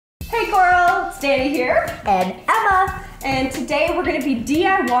Coral, it's Danny here. And Emma. And today we're gonna be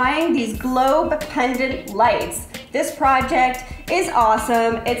DIYing these Globe Pendant lights. This project is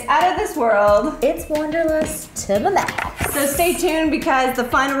awesome. It's out of this world. It's Wanderlust to the max. So stay tuned because the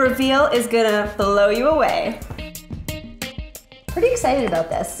final reveal is gonna blow you away. Pretty excited about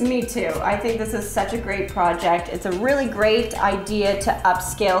this. Me too. I think this is such a great project. It's a really great idea to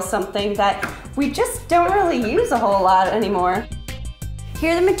upscale something that we just don't really use a whole lot anymore.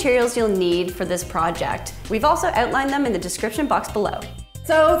 Here are the materials you'll need for this project. We've also outlined them in the description box below.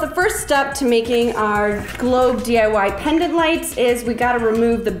 So the first step to making our Globe DIY pendant lights is we gotta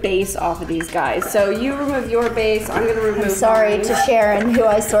remove the base off of these guys. So you remove your base, I'm gonna remove I'm sorry mine. to Sharon, who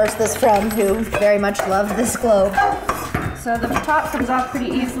I sourced this from, who very much loved this globe. So the top comes off pretty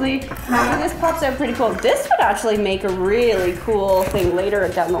easily. Now this pops out pretty cool. This would actually make a really cool thing later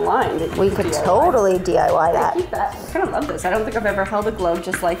down the line. We could totally DIY that. Keep that. I kind of love this. I don't think I've ever held a globe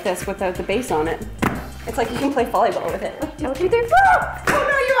just like this without the base on it. It's like you can play volleyball with it. Don't you think? Oh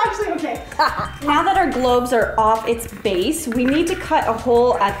no, you're actually okay. Now that our globes are off its base, we need to cut a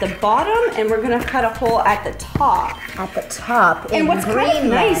hole at the bottom and we're gonna cut a hole at the top. At the top, and what's kind of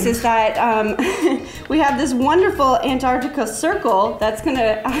nice is that we have this wonderful Antarctica circle that's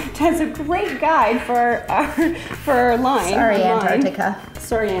gonna act as a great guide for our line. Sorry, Antarctica.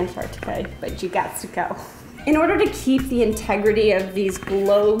 Sorry, Antarctica, but you got to go. In order to keep the integrity of these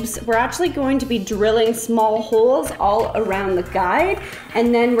globes, we're actually going to be drilling small holes all around the guide,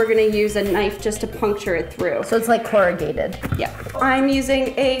 and then we're gonna use a knife just to puncture it through. So it's like corrugated. Yeah. I'm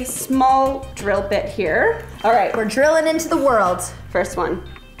using a small drill bit here. All right. We're drilling into the world. First one.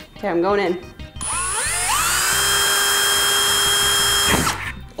 Okay, I'm going in.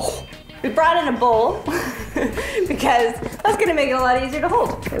 We brought in a bowl because that's gonna make it a lot easier to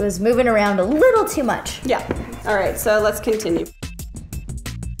hold. It was moving around a little too much. Yeah. All right, so let's continue.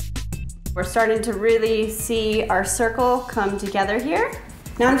 We're starting to really see our circle come together here.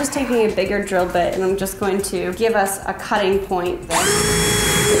 Now I'm just taking a bigger drill bit and I'm just going to give us a cutting point there.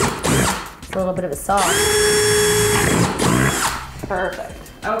 It's a little bit of a saw. Perfect.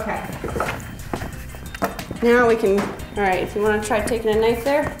 Okay. Now we can, all right, if you want to try taking a knife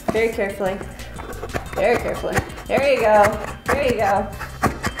there, very carefully. Very carefully. There you go. There you go.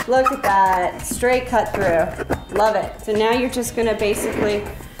 Look at that. Straight cut through. Love it. So now you're just going to basically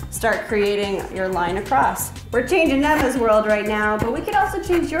start creating your line across. We're changing Emma's world right now, but we could also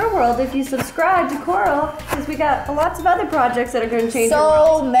change your world if you subscribe to Coral, because we got lots of other projects that are going to change your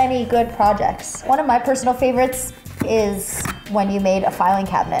world. So many good projects. One of my personal favorites is when you made a filing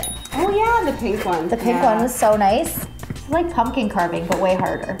cabinet. Oh yeah, the pink one. The pink one was so nice. It's like pumpkin carving, but way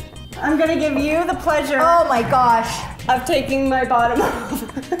harder. I'm gonna give you the pleasure oh my gosh, of taking my bottom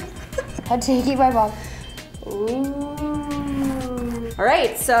off. I'm taking my bottom. Ooh. All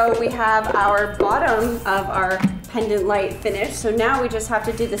right, so we have our bottom of our pendant light finished. So now we just have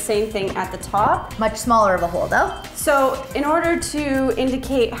to do the same thing at the top. Much smaller of a hole though. So in order to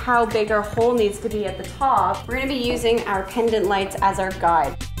indicate how big our hole needs to be at the top, we're gonna be using our pendant lights as our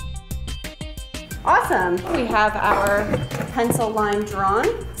guide. Awesome. We have our pencil line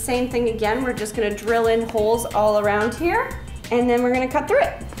drawn. Same thing again, we're just gonna drill in holes all around here and then we're gonna cut through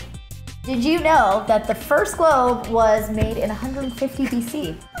it. Did you know that the first globe was made in 150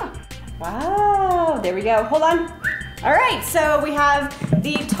 BC? Oh, wow, there we go, hold on. All right, so we have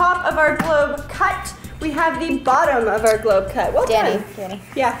the top of our globe cut. We have the bottom of our globe cut. Well done. Danny.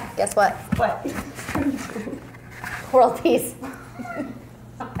 Yeah. Guess what? What? World peace.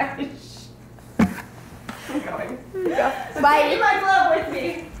 I'm going. Bye. Take my glove with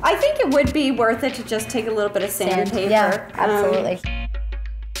me. I think it would be worth it to just take a little bit of sandpaper. Yeah, absolutely.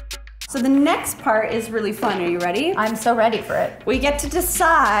 So the next part is really fun. Are you ready? I'm so ready for it. We get to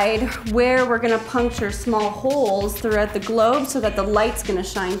decide where we're gonna puncture small holes throughout the globe so that the light's gonna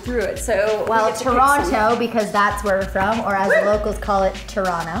shine through it. So well, Toronto, because that's where we're from, or as the locals call it,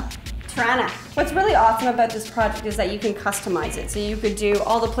 Tirana. Tirana. What's really awesome about this project is that you can customize it. So you could do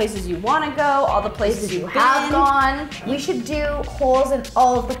all the places you want to go, all the places you have gone. We should do holes in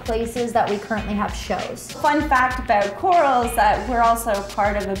all of the places that we currently have shows. Fun fact about Coral is that we're also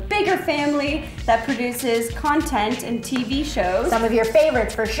part of a bigger family that produces content and TV shows. Some of your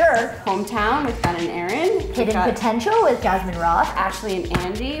favorites for sure. Hometown with Ben and Aaron. Hidden Potential with Jasmine Roth. Ashley and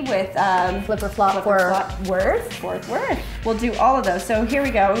Andy with Flipper Flop for Worth. Fort Worth. We'll do all of those. So here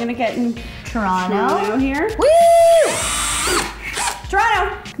we go. We're gonna get in Toronto here. Woo!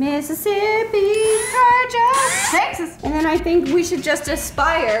 Toronto, Mississippi, Georgia, Texas. And then I think we should just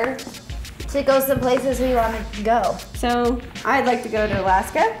aspire to go some places we want to go. So I'd like to go to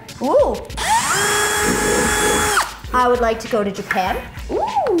Alaska. Ooh. I would like to go to Japan.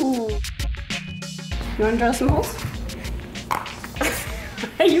 Ooh. You want to drill some holes?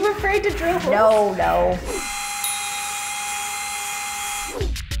 Are you afraid to drill holes? No.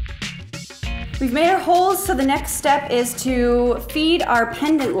 We've made our holes, so the next step is to feed our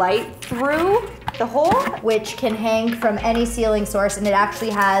pendant light through the hole. Which can hang from any ceiling source, and it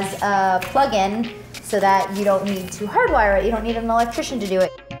actually has a plug-in so that you don't need to hardwire it. You don't need an electrician to do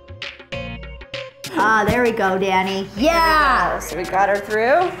it. Ah, there we go, Danny. Yeah! So we got her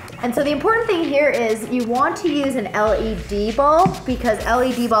through. And so the important thing here is you want to use an LED bulb, because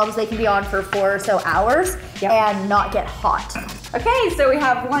LED bulbs, they can be on for 4 or so hours and not get hot. Okay, so we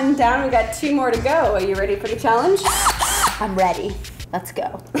have one down, we got 2 more to go. Are you ready for the challenge? I'm ready. Let's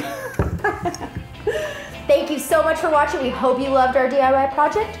go. Thank you so much for watching. We hope you loved our DIY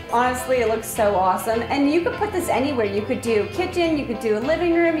project. Honestly, it looks so awesome. And you could put this anywhere. You could do a kitchen, you could do a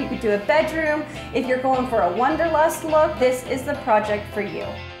living room, you could do a bedroom. If you're going for a Wanderlust look, this is the project for you.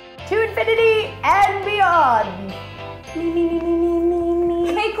 To infinity and beyond.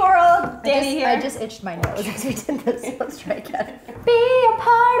 Hey Coral, Danny here. I just itched my nose as we did this. Let's try again. Be a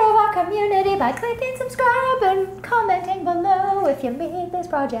part of our community by clicking subscribe and commenting below if you made this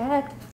project.